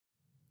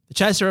The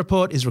Chaser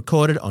Report is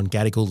recorded on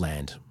Gadigal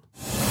land.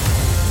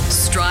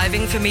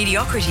 Striving for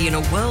mediocrity in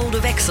a world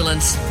of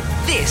excellence.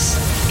 This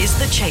is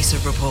the Chaser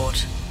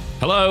Report.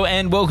 Hello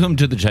and welcome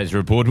to the Chaser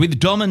Report with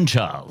Dom and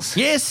Charles.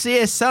 Yes,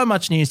 so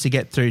much news to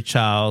get through,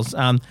 Charles.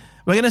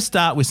 We're going to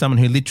start with someone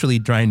who literally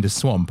drained a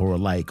swamp or a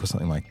lake or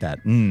something like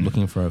that,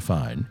 looking for a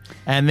phone.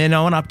 And then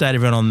I want to update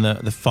everyone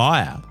on the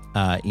fire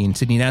in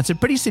Sydney. Now, it's a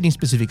pretty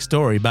Sydney-specific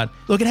story, but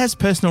look, it has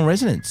personal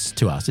resonance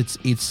to us.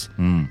 It's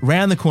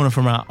round the corner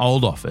from our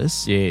old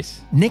office. Yes.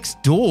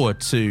 Next door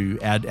to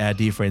our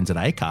dear friends at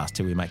Acast,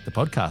 who we make the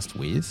podcast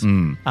with.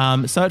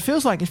 So it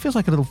feels like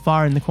a little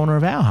fire in the corner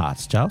of our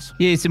hearts, Charles.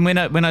 Yes, and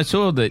when I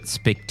saw that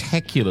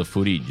spectacular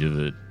footage of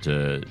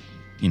it,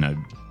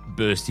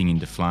 bursting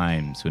into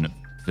flames when it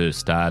first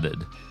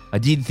started, I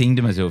did think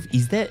to myself,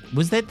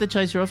 was that the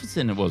Chaser office?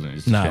 And it wasn't. It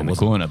was just No, around it the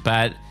corner.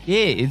 But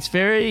yeah, it's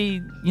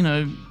very,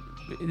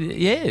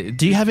 yeah.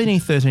 Do you have any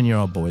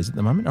 13-year-old boys at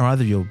the moment? Or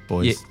either of your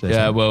boys?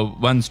 Yeah, well,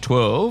 one's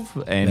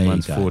 12 and There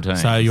one's you go. 14.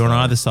 So you're on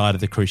either side of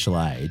the crucial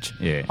age.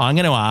 Yeah. I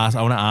want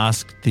to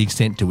ask the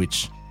extent to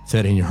which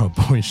 13-year-old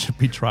boys should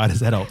be tried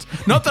as adults.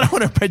 Not that I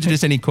want to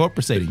prejudice any court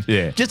proceedings.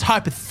 Yeah. Just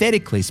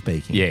hypothetically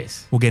speaking.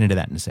 Yes. We'll get into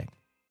that in a sec.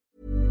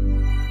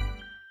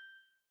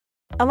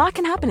 A lot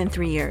can happen in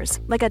 3 years,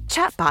 like a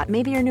chatbot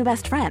may be your new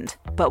best friend.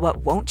 But what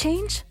won't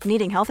change?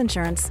 Needing health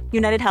insurance.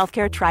 United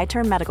Healthcare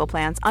Tri-Term Medical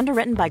Plans,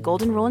 underwritten by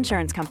Golden Rule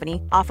Insurance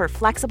Company, offer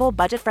flexible,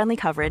 budget-friendly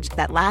coverage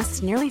that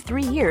lasts nearly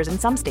 3 years in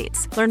some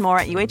states. Learn more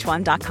at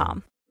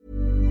uh1.com.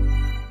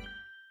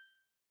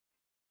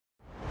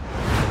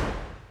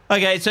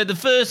 Okay, so the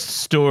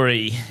first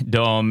story,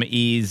 Dom,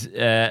 is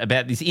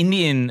about this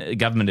Indian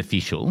government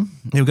official.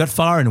 Yeah, we've got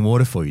fire and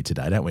water for you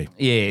today, don't we?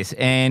 Yes,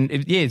 and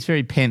it's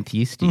very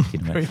pantheistic.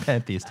 Very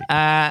pantheistic.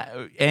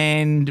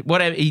 And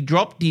he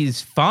dropped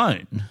his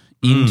phone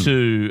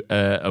into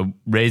a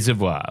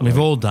reservoir. We've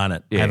all done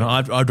it. Yeah.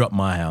 I dropped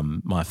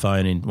my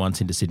phone once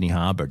into Sydney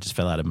Harbour. It just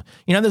fell out of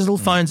those little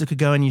phones that could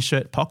go in your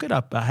shirt pocket.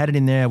 I had it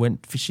in there. I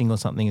went fishing or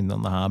something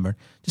on the harbour.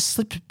 Just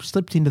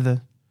slipped into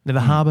the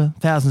harbour,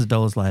 thousands of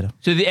dollars later.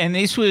 So and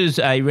this was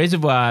a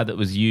reservoir that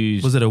was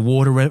used. Was it a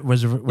water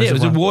reservoir? Yeah, it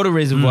was a water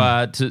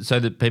reservoir so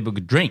that people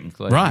could drink.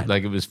 Right.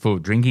 Like it was for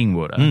drinking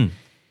water.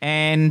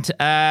 And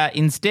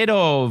instead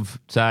of,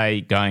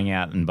 say, going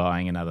out and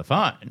buying another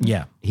phone,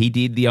 he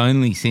did the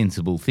only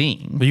sensible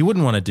thing. But you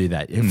wouldn't want to do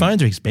that.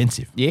 Phones are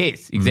expensive.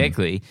 Yes,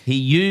 exactly. He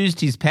used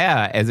his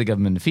power as a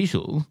government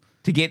official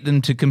to get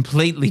them to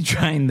completely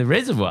drain the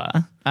reservoir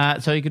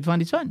so he could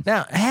find his phone.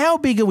 Now, how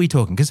big are we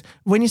talking? Because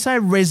when you say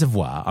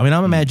reservoir, I mean,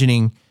 I'm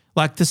imagining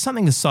like there's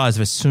something the size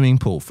of a swimming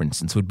pool, for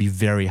instance, would be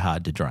very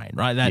hard to drain,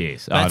 right?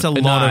 Yes. That's a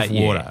lot of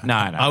water. No.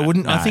 I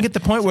wouldn't. No. I think at the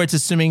point where it's a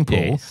swimming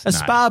pool, a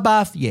spa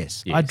bath,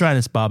 yes. I'd drain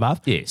a spa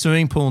bath. Yes.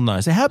 Swimming pool,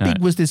 no. So how big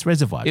was this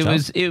reservoir? It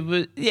was,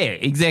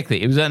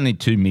 exactly. It was only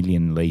 2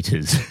 million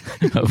litres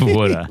of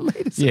water.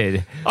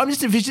 Yeah. I'm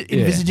just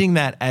envisaging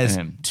that as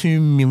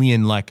 2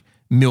 million, like,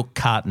 milk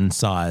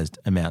carton-sized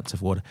amounts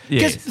of water.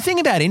 Because the thing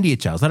about India,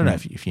 Charles, I don't know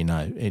if you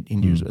know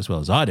India as well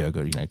as I do.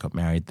 I got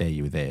married there,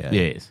 you were there.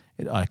 Yes.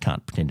 I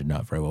can't pretend to know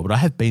it very well, but I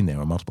have been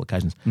there on multiple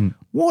occasions.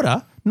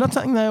 Water, not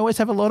something they always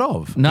have a lot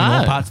of in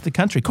all parts of the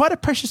country. Quite a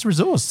precious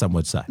resource, some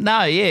would say.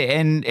 No, yeah,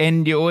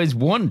 and you always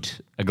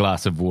want a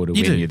glass of water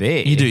when you're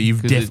there. You do. You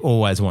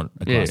always want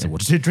a glass of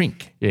water to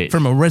drink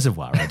from a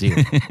reservoir,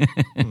 ideally.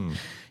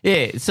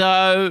 Yeah,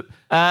 so,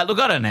 look,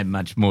 I don't have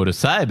much more to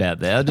say about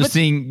that. I just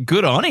think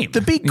good on him.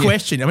 The big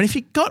question, I mean, if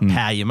you've got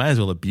power, you may as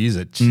well abuse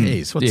it.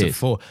 Jeez, what's it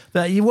for?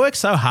 You work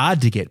so hard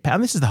to get power.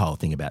 And this is the whole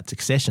thing about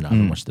Succession. I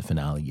haven't watched the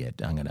finale yet.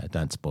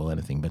 Don't spoil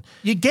anything. But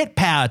you get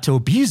power to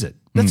abuse it.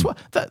 That's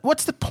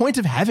what's the point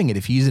of having it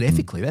if you use it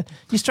ethically?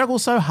 You struggle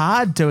so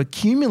hard to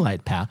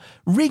accumulate power.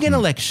 Rig an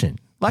election.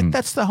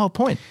 That's the whole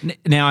point.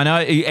 Now, I know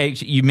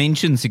you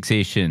mentioned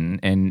Succession,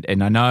 and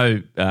I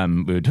know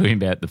we were talking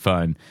about the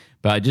phone,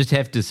 but I just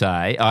have to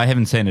say, I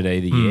haven't seen it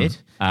either yet,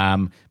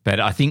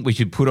 but I think we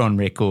should put on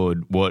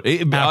record what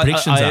our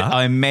predictions are.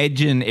 I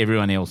imagine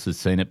everyone else has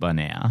seen it by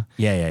now.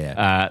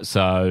 Yeah.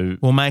 So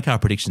we'll make our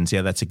predictions.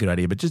 Yeah, that's a good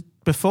idea. But just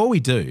before we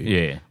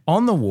do,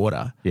 on the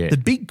water, the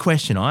big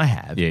question I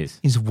have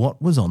is what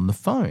was on the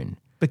phone?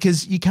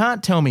 Because you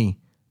can't tell me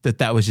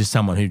that was just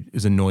someone who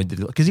was annoyed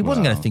because he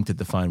wasn't going to think that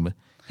the phone was.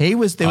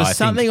 There was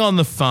something on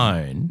the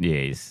phone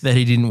that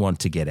he didn't want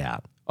to get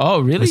out. Oh,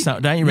 really?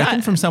 Don't you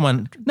reckon from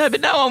someone? No,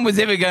 but no one was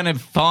ever going to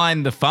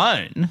find the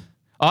phone.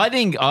 I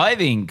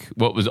think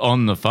what was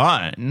on the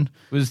phone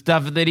was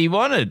stuff that he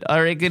wanted. I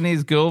reckon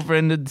his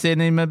girlfriend had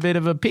sent him a bit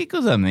of a pic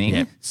or something.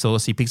 Yeah,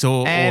 saucy pics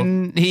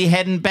and he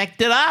hadn't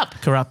backed it up.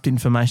 Corrupt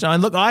information. I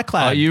mean, look,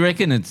 iCloud. Oh, you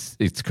reckon it's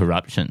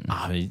corruption?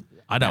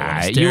 I don't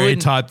want to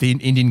stereotype the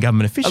Indian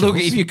government officials. Look,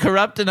 if you're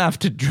corrupt enough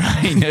to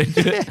drain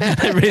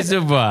a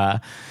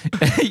reservoir,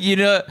 you're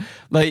not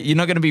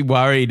going to be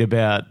worried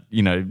about,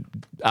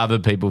 other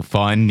people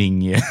finding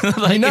you.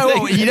 You know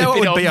what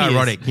would be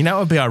ironic? You know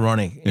what would be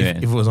ironic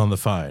if it was on the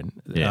phone?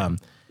 Yeah.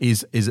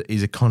 Is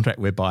a contract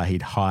whereby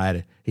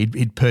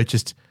he'd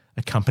purchased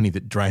a company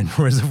that drained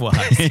reservoirs.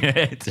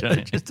 That's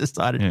right. Just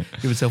decided to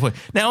give itself away.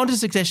 Now on to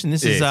Succession.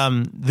 This is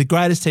the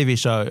greatest TV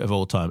show of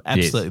all time.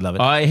 Absolutely love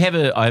it. I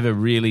have a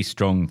really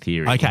strong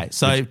theory. Okay,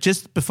 so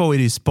just before we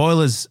do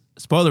spoiler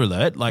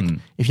alert,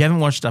 if you haven't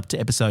watched up to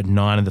episode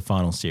 9 of the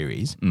final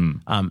series,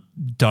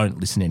 don't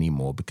listen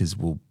anymore because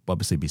we'll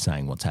obviously be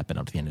saying what's happened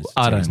up to the end of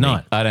series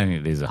 9. I don't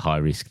think there's a high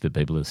risk that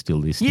people are still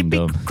listening. You'd be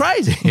Dom.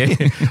 crazy.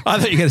 I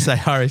thought you were going to say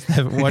high risk they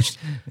haven't watched.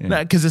 No,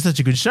 because it's such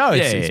a good show.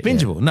 It's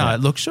bingeable. No,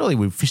 look, surely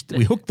we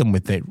hooked them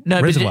with the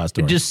reservoir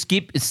story. Just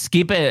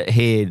skip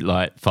ahead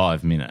like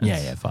 5 minutes.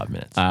 Yeah, 5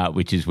 minutes.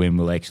 Which is when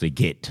we'll actually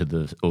get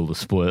to all the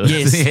spoilers.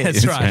 Yes,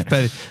 that's right.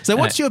 But, so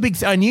what's your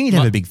big I knew you'd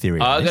have a big theory.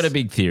 I got a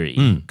big theory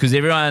because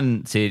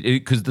everyone said,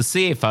 because the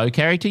CFO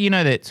character, you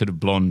know, that sort of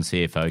blonde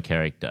CFO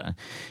character,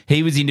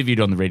 he was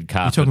interviewed on the red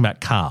carpet. You're talking about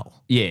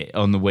Carl. Yeah,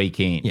 on the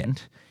weekend. Yeah.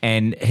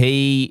 And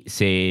he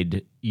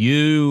said,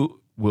 no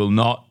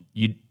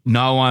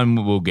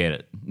one will get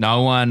it.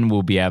 No one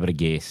will be able to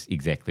guess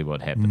exactly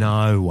what happened.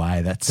 No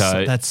way. That's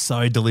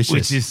so delicious.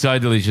 Which is so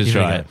delicious,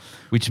 right?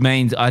 Which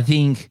means I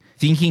think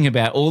thinking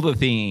about all the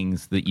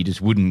things that you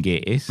just wouldn't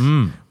guess,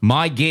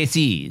 my guess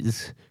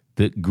is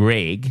that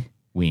Greg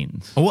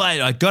wins. Well,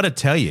 I got to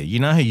tell you, you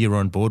know who you're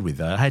on board with,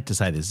 though? I hate to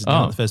say this. You're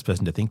not the first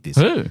person to think this.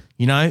 Who?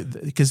 You know,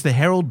 because the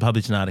Herald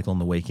published an article on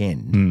the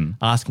weekend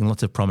asking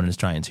lots of prominent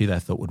Australians who they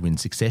thought would win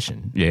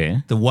Succession.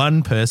 Yeah. The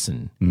one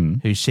person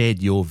who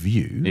shared your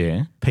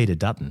view, Peter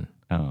Dutton.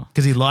 Oh.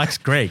 Because he likes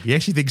Greg. He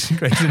actually thinks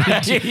Greg's an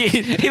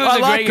idiot. I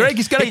like Greg.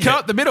 He's going to go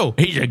up the middle.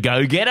 He's a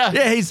go-getter.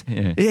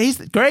 Yeah,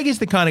 Greg is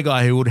the kind of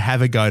guy who would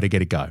have a go to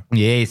get a go.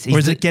 Yes. Or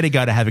is it get a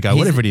go to have a go?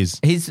 Whatever it is.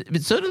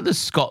 It's sort of the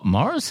Scott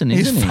Morrison,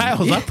 isn't he? He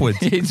fails upwards.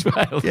 He's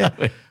failed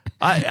upwards.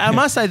 I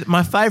must say that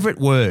my favourite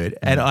word,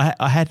 and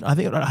I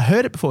think I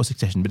heard it before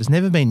Succession, but it's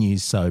never been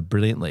used so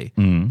brilliantly.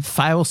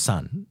 Fail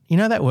son. You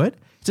know that word?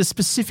 It's a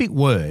specific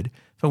word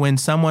for when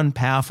someone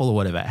powerful or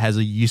whatever has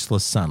a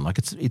useless son. Like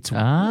it's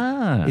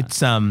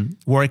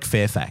Warwick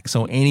Fairfax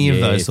or any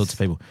of those sorts of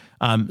people.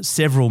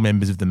 Several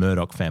members of the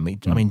Murdoch family.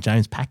 I mean,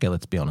 James Packer,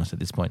 let's be honest at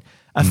this point.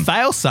 A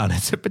fail son,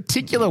 it's a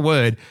particular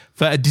word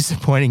for a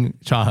disappointing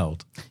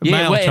child,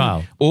 male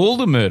child. All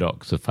the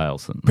Murdochs are fail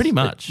sons. Pretty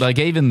much. Like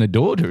even the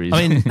daughter is.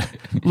 I mean,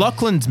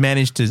 Lachlan's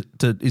managed to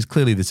is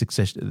clearly the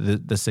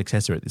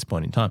successor at this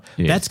point in time.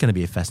 Yes. That's going to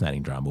be a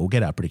fascinating drama. We'll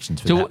get our predictions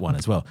for that one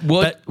as well.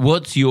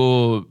 What's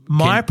your...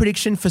 My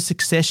prediction for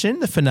Succession,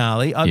 the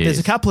finale, there's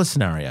a couple of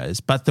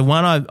scenarios, but the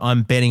one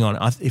I'm betting on,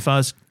 if I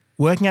was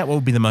working out what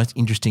would be the most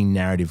interesting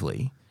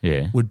narratively,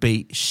 would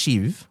be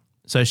Shiv.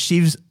 So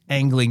Shiv's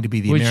angling to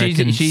be the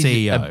American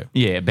CEO.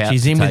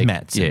 She's in with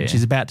Matt.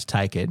 She's about to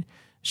take it.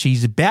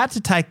 She's about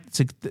to take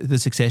the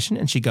Succession,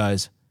 and she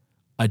goes,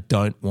 I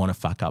don't want to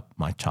fuck up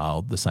my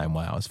child the same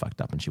way I was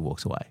fucked up, and she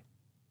walks away.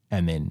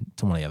 And then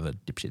one of the other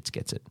dipshits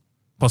gets it,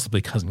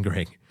 possibly cousin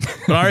Greg.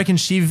 But I reckon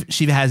Shiv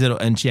has it,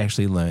 and she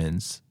actually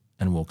learns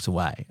and walks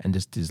away and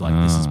just is like,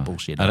 this is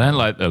bullshit. I don't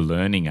like the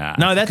learning arc.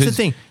 No, that's the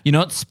thing. You're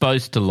not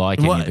supposed to like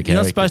any of the characters. You're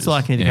not supposed to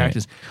like any of the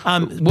characters.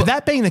 But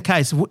that being the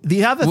case,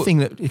 the other thing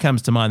that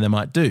comes to mind they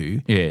might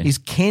do is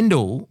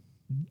Kendall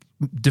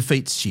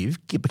defeats Shiv,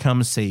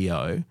 becomes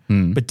CEO,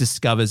 but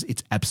discovers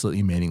it's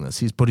absolutely meaningless.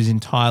 He's put his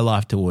entire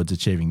life towards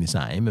achieving this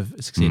aim of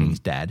succeeding his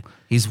dad.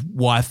 His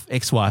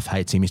ex-wife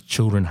hates him. His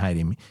children hate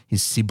him.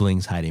 His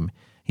siblings hate him.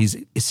 His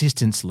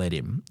assistants led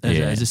him.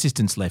 His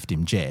assistants left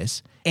him,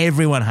 Jess.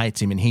 Everyone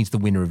hates him, and he's the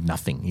winner of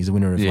nothing. He's the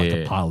winner of like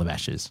a pile of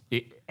ashes.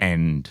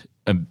 And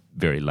a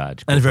very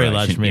large and a very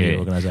large media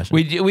organisation.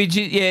 Which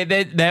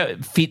that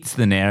fits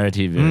the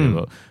narrative very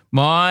well.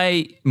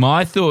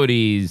 My thought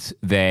is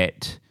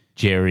that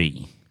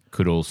Jerry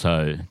could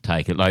also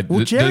take it. Like,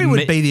 Jerry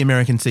would be the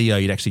American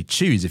CEO you'd actually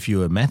choose if you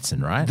were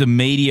Mattson, right? The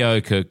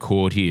mediocre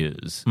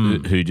courtiers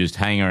who just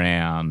hang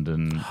around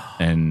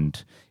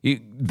and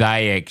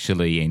they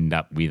actually end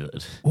up with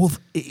it. Well,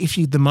 if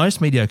the most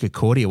mediocre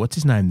courtier, what's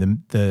his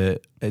name?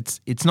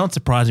 It's not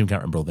surprising we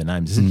can't remember all their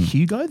names. Is it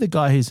Hugo, the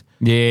guy who's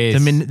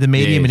the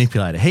media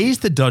manipulator? He's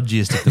the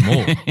dodgiest of them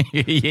all.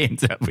 He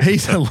ends up with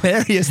he's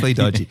hilariously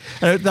dodgy.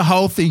 The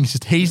whole thing's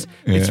just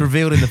it's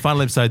revealed in the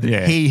final episode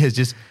that he has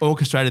just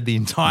orchestrated the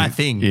entire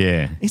thing.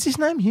 Yeah. Is his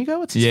name Hugo?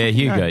 What's his name?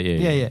 Hugo.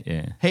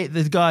 Yeah.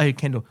 The guy who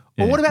Kendall.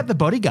 Well, what about the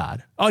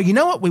bodyguard? Oh, you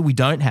know what we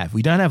don't have?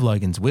 We don't have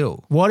Logan's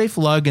will. What if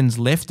Logan's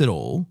left it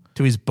all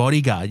to his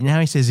bodyguard? You know how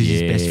he says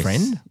he's his best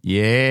friend?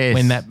 Yes.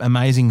 When that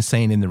amazing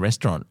scene in the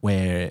restaurant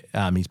where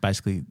he's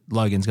basically,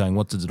 Logan's going,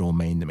 what does it all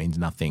mean? That means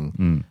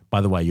nothing. By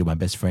the way, you're my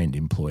best friend,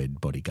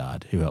 employed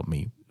bodyguard who helped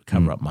me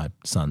cover up my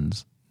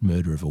son's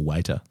murder of a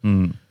waiter,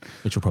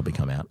 which will probably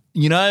come out.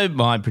 You know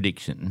my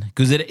prediction,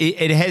 because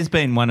it has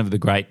been one of the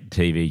great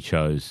TV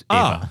shows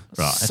ever.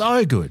 Right?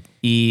 So good.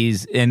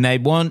 And they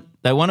want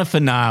a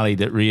finale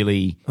that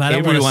really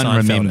everyone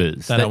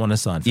remembers. They don't want a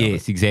Seinfeld.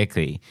 Yes,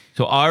 exactly.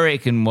 So I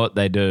reckon what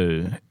they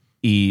do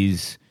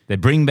is they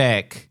bring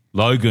back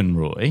Logan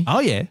Roy. Oh,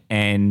 yeah.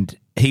 And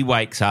he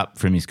wakes up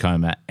from his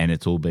coma and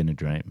it's all been a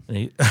dream.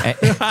 And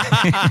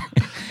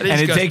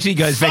it actually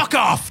goes back. Fuck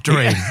off,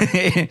 dream.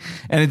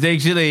 And it's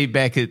actually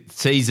back at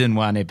season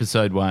 1,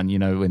 episode 1, you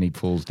know, when he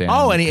falls down.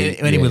 Oh, and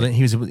he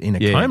was in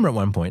a coma at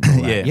one point.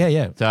 And all that.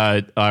 Yeah.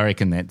 So I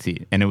reckon that's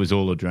it. And it was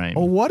all a dream.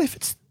 Or what if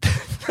it's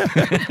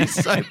it's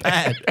so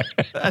bad?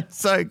 That's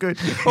so good.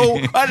 Oh,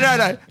 I don't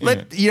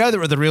know. You know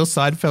the real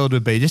Seinfeld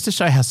would be, just to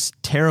show how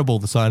terrible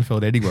the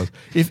Seinfeld ending was,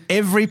 if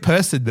every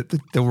person that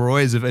the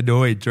Roys have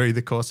annoyed during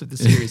the course of the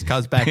series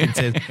comes back and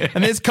says,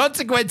 and there's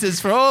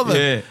consequences for all of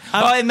them.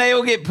 Yeah. And they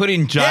all get put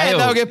in jail. Yeah,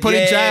 they'll get put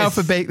in jail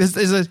for being. There's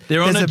a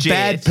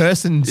bad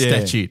person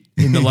statute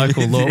in the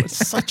local law.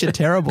 It's such a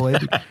terrible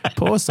ending.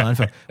 Poor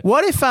Seinfeld.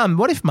 What if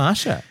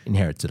Marsha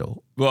inherits it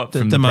all? What,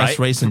 the most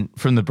recent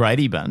from the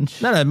Brady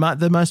bunch? No,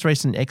 the most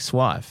recent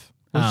ex-wife.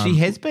 Well, she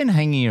has been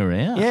hanging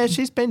around. Yeah,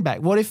 she's been back.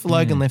 What if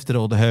Logan left it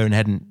all to her and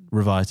hadn't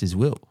revised his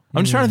will?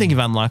 I'm just trying to think of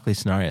unlikely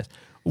scenarios.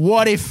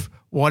 What if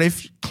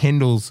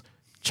Kendall's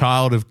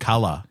child of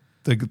colour,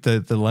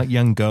 the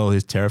young girl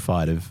who's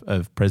terrified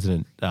of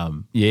President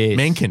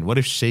Mencken, what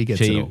if she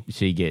gets it all?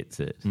 She gets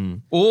it.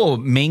 Or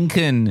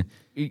Mencken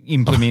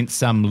implements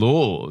some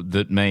law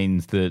that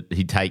means that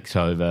he takes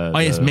over. Oh,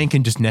 yes,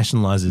 Mencken just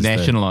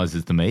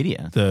nationalises the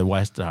media. The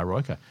Waystar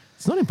Royko.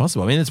 It's not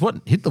impossible. I mean, it's what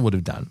Hitler would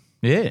have done.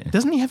 Yeah.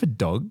 Doesn't he have a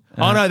dog?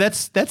 Oh, no,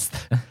 that's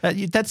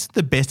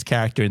the best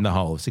character in the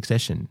whole of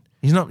Succession.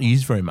 He's not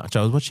used very much.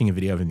 I was watching a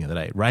video of him the other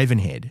day.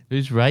 Ravenhead.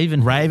 Who's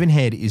Ravenhead?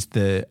 Ravenhead is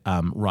the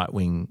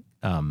right-wing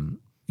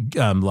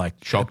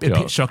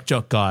shock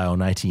jock guy on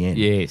ATN.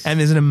 Yes. And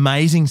there's an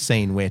amazing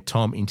scene where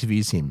Tom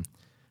interviews him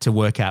to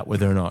work out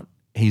whether or not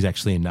he's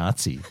actually a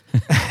Nazi.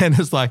 And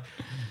it's like,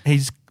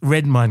 he's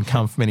read Mein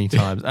Kampf many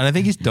times. And I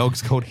think his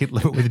dog's called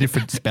Hitler with a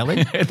different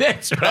spelling.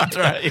 That's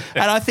right.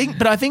 And I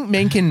think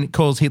Mencken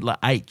calls Hitler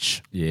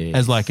H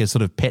as like a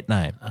sort of pet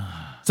name.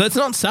 So it's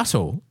not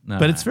subtle,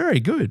 but it's very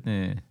good.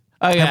 Yeah.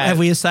 Okay. Have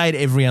we essayed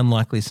every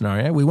unlikely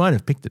scenario? We won't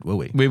have picked it, will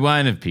we? We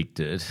won't have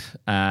picked it.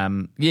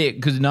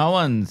 Because no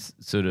one's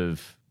sort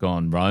of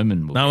gone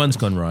Roman. No one's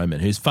gone Roman,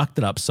 who's fucked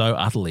it up so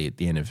utterly at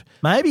the end of...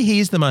 Maybe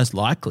he's the most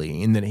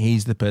likely in that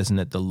he's the person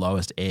at the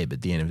lowest ebb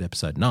at the end of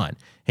episode 9.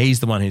 He's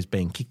the one who's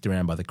being kicked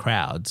around by the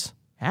crowds.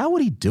 How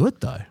would he do it,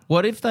 though?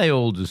 What if they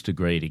all just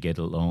agree to get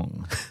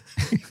along?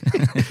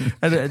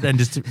 and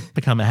just to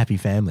become a happy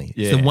family.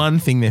 Yeah. It's the one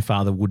thing their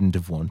father wouldn't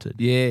have wanted.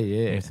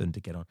 Yeah. For them to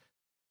get on.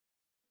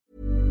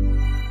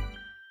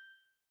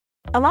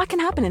 A lot can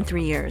happen in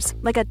 3 years,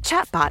 like a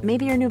chatbot may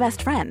be your new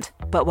best friend.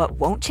 But what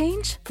won't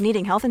change?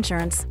 Needing health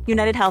insurance.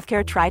 United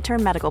Healthcare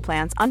Tri-Term Medical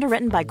Plans,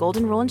 underwritten by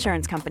Golden Rule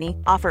Insurance Company,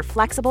 offer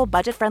flexible,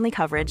 budget-friendly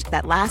coverage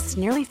that lasts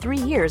nearly 3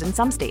 years in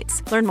some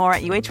states. Learn more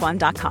at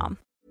uh1.com.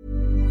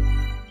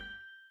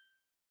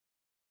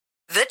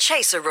 The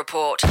Chaser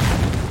Report.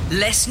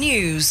 Less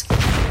news,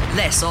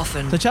 less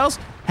often. So, Charles,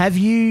 have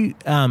you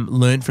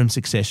learned from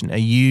Succession? Are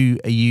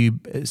you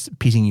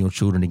pitting your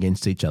children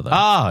against each other?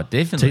 Oh,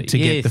 definitely. To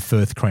get the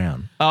Firth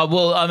crown? Oh,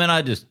 well, I mean,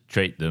 I just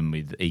treat them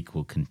with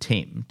equal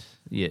contempt.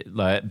 Yeah,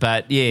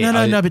 but yeah.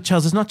 No, but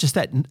Charles, it's not just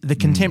that. The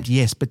contempt,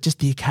 yes, but just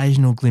the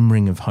occasional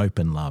glimmering of hope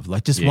and love.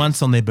 Like just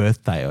once on their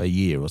birthday or a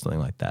year or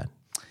something like that.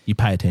 You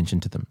pay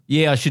attention to them.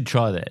 Yeah, I should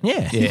try that.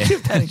 Yeah.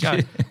 Give that a go.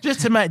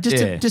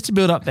 Just to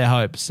build up their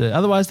hopes.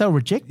 Otherwise, they'll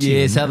reject you.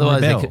 Yes,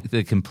 otherwise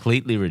they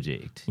completely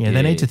reject. Yeah,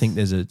 they need to think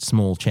there's a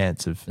small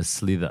chance of a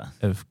slither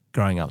of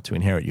growing up to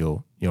inherit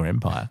your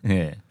empire.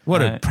 Yeah,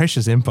 what a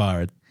precious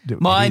empire.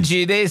 Mind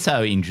you, they're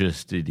so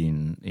interested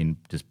in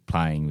just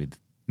playing with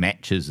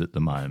matches at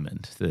the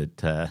moment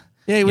that.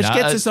 Which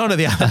gets us on to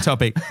the other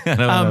topic. I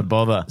don't want to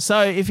bother.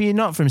 So if you're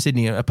not from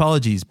Sydney,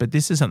 apologies, but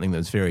this is something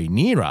that's very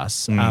near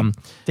us.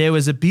 There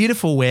was a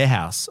beautiful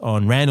warehouse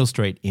on Randall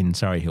Street in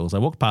Surrey Hills. I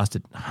walked past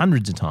it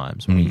hundreds of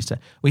times. When we used to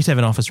have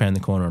an office around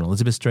the corner on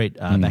Elizabeth Street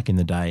back in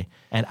the day.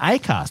 And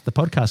Acast, the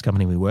podcast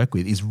company we work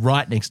with, is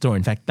right next door.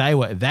 In fact, they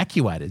were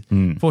evacuated.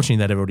 Fortunately,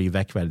 they'd already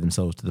evacuated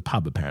themselves to the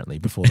pub, apparently,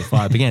 before the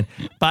fire began.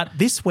 But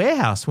this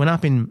warehouse went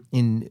up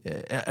in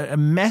a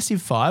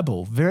massive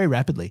fireball very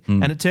rapidly.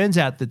 And it turns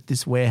out that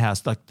this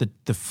warehouse, like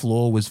the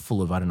floor was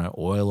full of, I don't know,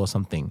 oil or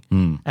something.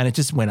 And it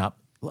just went up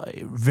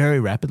very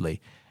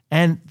rapidly.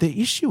 And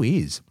the issue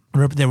is,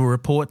 there were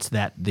reports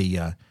that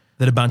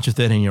that a bunch of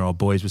 13-year-old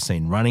boys were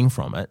seen running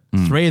from it.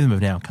 3 of them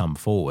have now come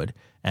forward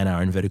and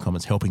are, inverted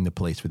commas, helping the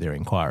police with their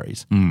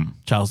inquiries.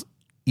 Charles,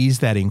 is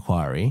that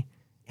inquiry?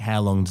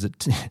 How well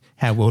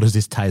does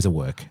this taser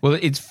work? Well,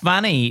 it's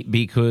funny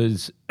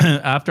because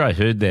after I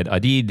heard that, I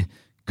did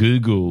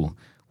Google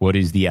what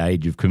is the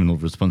age of criminal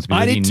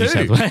responsibility in New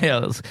South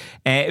Wales,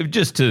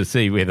 just to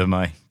see whether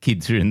my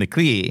kids are in the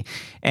clear?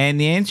 And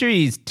the answer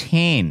is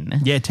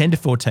 10. Yeah, 10 to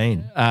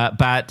 14.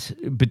 But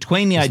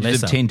between the ages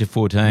lesser. of 10 to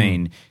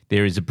 14,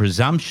 there is a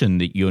presumption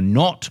that you're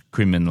not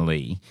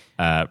criminally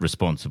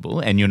responsible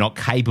and you're not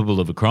capable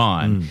of a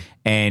crime.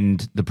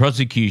 And the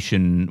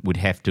prosecution would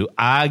have to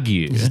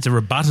argue. It's a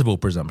rebuttable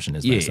presumption,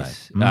 as they say.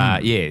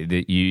 That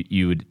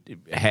you would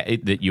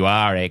that you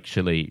are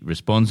actually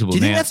responsible. Do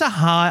you think Now- that's a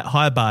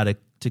high bar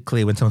to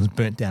clear when someone's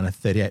burnt down a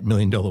 $38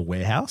 million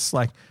warehouse?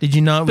 Like, did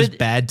you know it was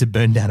bad to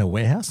burn down a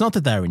warehouse? Not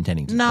that they were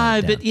intending to burn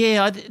it down. but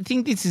yeah, I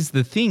think this is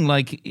the thing.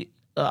 Like,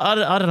 I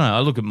don't know.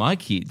 I look at my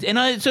kids and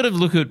I sort of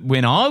look at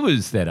when I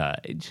was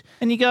that age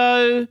and you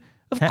go,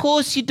 of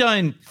course you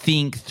don't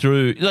think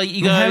through. Like,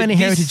 you go, How many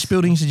heritage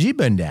buildings did you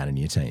burn down in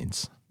your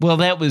teens? Well,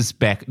 that was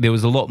back. There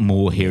was a lot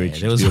more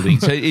heritage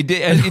buildings, so it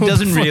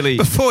doesn't really.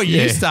 Before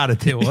you started,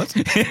 there was.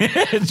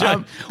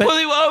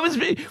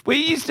 We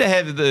used to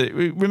have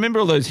remember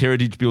all those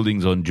heritage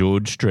buildings on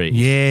George Street?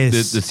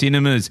 Yes, the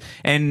cinemas,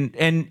 and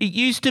it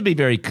used to be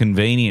very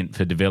convenient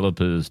for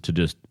developers to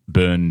just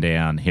burn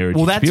down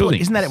heritage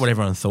buildings. Isn't that what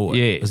everyone thought?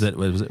 Yeah,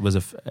 it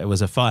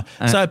was a fire.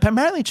 So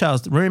apparently,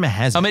 Charles, rumor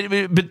has it. I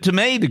mean, but to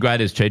me, the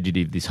greatest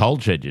tragedy of this whole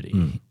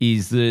tragedy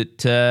is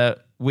that.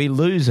 We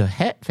lose a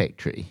hat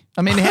factory.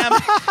 I mean,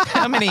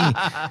 how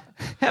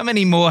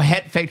many more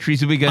hat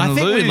factories are we going to lose?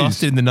 I think we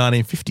lost it in the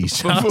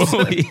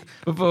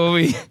 1950s, before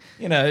we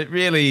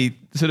really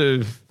sort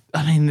of.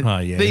 I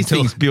mean, these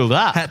things build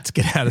up. Hats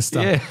get out of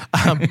stuff.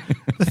 Yeah.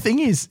 The thing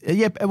is,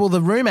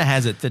 the rumor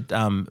has it that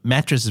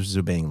mattresses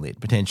were being lit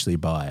potentially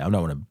by. I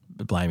don't want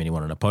to blame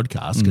anyone on a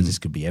podcast because this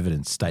could be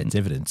state's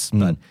evidence.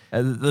 But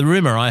the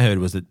rumor I heard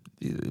was that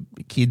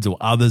kids or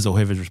others or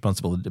whoever's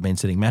responsible had been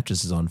setting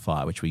mattresses on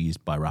fire, which were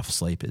used by rough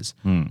sleepers.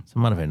 So it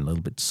might have been a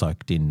little bit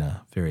soaked in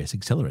various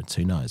accelerants.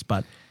 Who knows?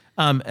 But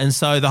and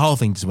so the whole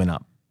thing just went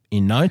up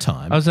in no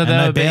time. So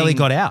they barely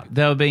got out.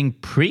 They were being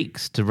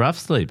pricks to rough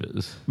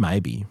sleepers,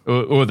 maybe,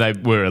 or they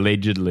were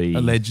allegedly,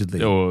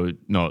 or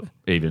not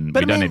even.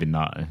 But we don't even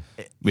know.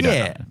 We don't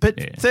know. But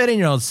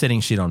 13-year-olds setting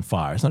shit on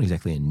fire. It's not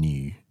exactly a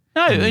new.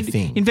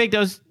 Thing. In fact, I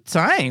was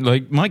saying,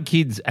 like, my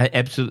kids are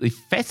absolutely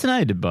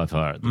fascinated by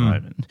fire at the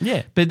moment.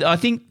 Yeah. But I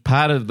think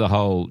part of the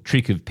whole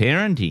trick of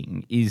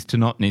parenting is to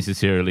not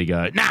necessarily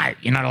go, no,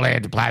 you're not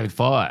allowed to play with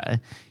fire.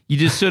 You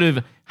just sort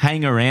of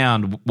hang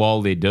around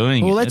while they're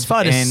doing it. Well, let's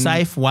find a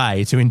safe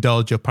way to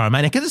indulge your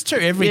pyromania. Because it's true,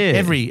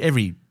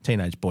 every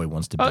teenage boy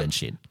wants to burn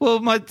shit.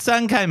 Well, my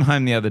son came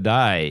home the other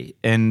day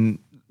and,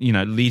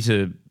 lit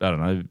a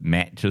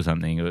match or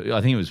something. I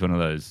think it was one of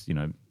those,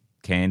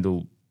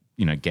 candle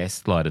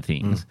gas lighter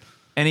things.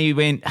 And he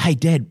went, hey,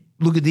 Dad,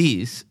 look at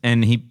this.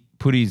 And he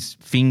put his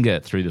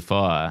finger through the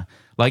fire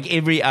like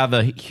every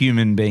other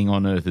human being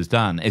on earth has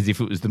done, as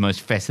if it was the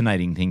most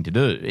fascinating thing to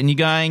do. And you're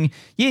going,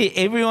 yeah,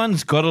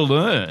 everyone's got to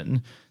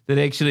learn that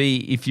actually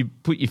if you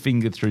put your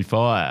finger through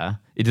fire,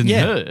 it doesn't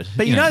hurt.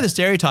 But you know the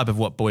stereotype of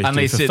what boys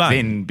unless do for fun.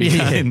 Then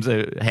becomes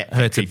a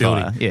hurts a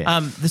building. Fire. Yeah.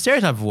 The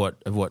stereotype of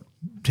what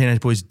teenage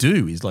boys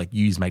do is like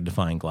use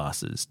magnifying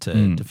glasses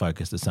to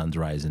focus the sun's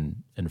rays and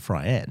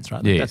fry ants,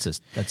 right? Like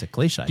that's a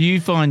cliche. Do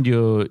you find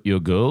your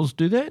girls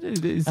do that?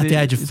 At the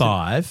age of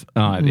 5?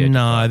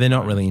 No, they're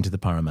not really into the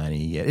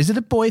pyromania yet. Is it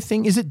a boy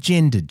thing? Is it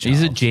gendered, Charles?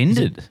 Is it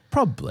gendered?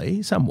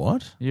 Probably,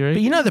 somewhat.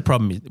 But you know the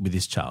problem with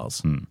this,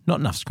 Charles?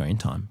 Not enough screen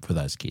time for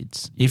those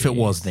kids, if it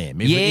was them.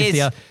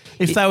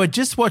 If they were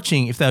just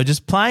watching, if they were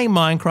just playing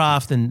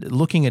Minecraft and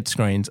looking at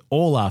screens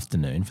all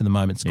afternoon from the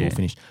moment school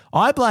finished,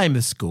 I blame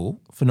the school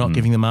for not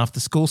giving them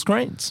after-school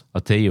screens.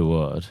 I'll tell you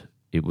what,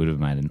 it would have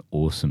made an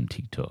awesome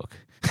TikTok.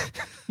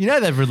 You know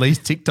they've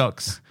released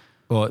TikToks,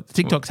 or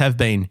TikToks have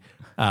been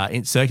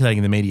circulating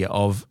in the media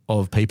of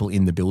people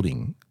in the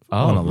building.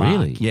 On a lark.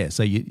 Really? Yeah,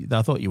 so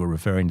I thought you were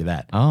referring to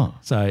that. Oh.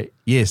 So,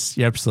 yes,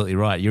 you're absolutely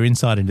right. Your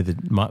insight into the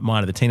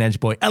mind of the teenage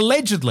boy,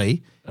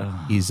 allegedly,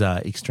 is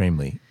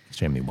extremely,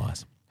 extremely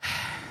wise.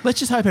 Let's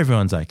just hope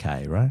everyone's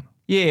okay, right?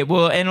 Yeah,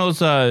 well, and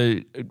also,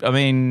 I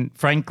mean,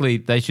 frankly,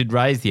 they should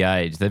raise the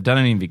age. They've done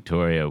it in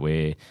Victoria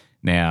where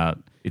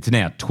it's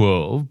now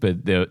 12,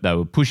 but they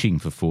were pushing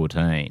for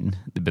 14,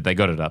 but they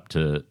got it up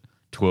to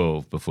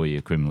 12 before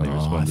you're criminally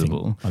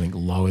responsible. I think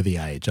lower the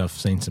age. I've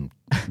seen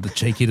the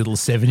cheeky little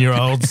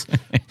 7-year-olds.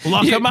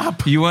 Lock them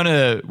up. You want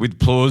to, with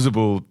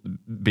plausible,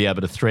 be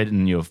able to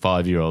threaten your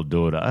 5-year-old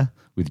daughter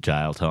with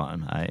jail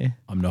time, eh?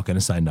 I'm not going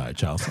to say no,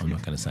 Charles. I'm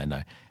not going to say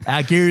no.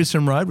 Our Gurus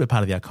from Road, we're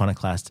part of the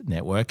Iconoclast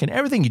Network, and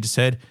everything you just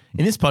heard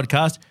in this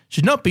podcast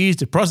should not be used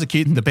to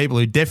prosecute the people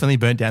who definitely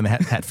burnt down the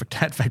hat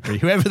factory,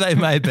 whoever they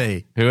may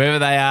be. Whoever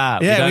they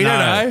are. Yeah, we don't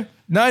know.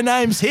 No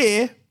names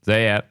here.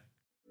 See ya.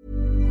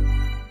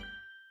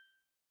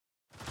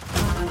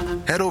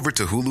 Head over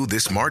to Hulu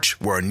this March,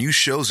 where our new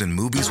shows and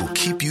movies will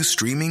keep you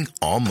streaming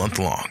all month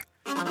long.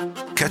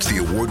 Catch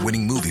the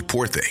award-winning movie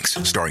Poor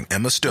Things, starring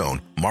Emma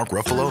Stone, Mark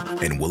Ruffalo,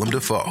 and Willem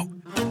Dafoe.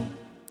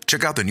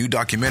 Check out the new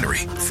documentary,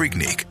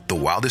 Freaknik, The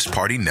Wildest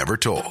Party Never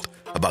Told,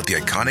 about the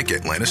iconic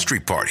Atlanta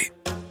Street Party.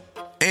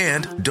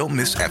 And don't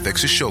miss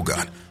FX's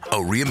Shogun, a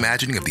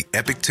reimagining of the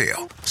epic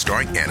tale,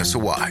 starring Anna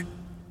Sawai.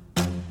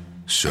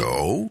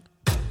 So,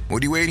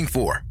 what are you waiting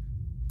for?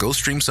 go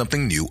stream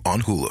something new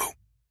on Hulu.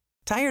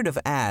 Tired of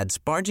ads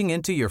barging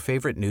into your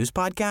favorite news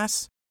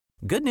podcasts?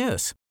 Good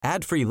news.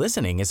 Ad-free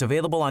listening is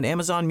available on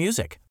Amazon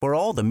Music for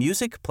all the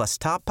music plus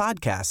top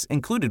podcasts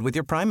included with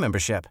your Prime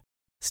membership.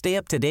 Stay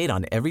up to date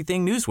on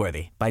everything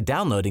newsworthy by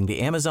downloading the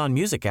Amazon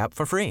Music app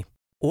for free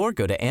or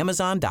go to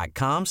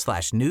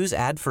amazon.com/news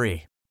ad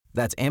free.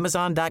 That's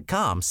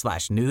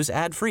amazon.com/news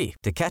ad free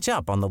to catch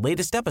up on the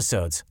latest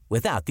episodes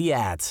without the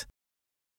ads.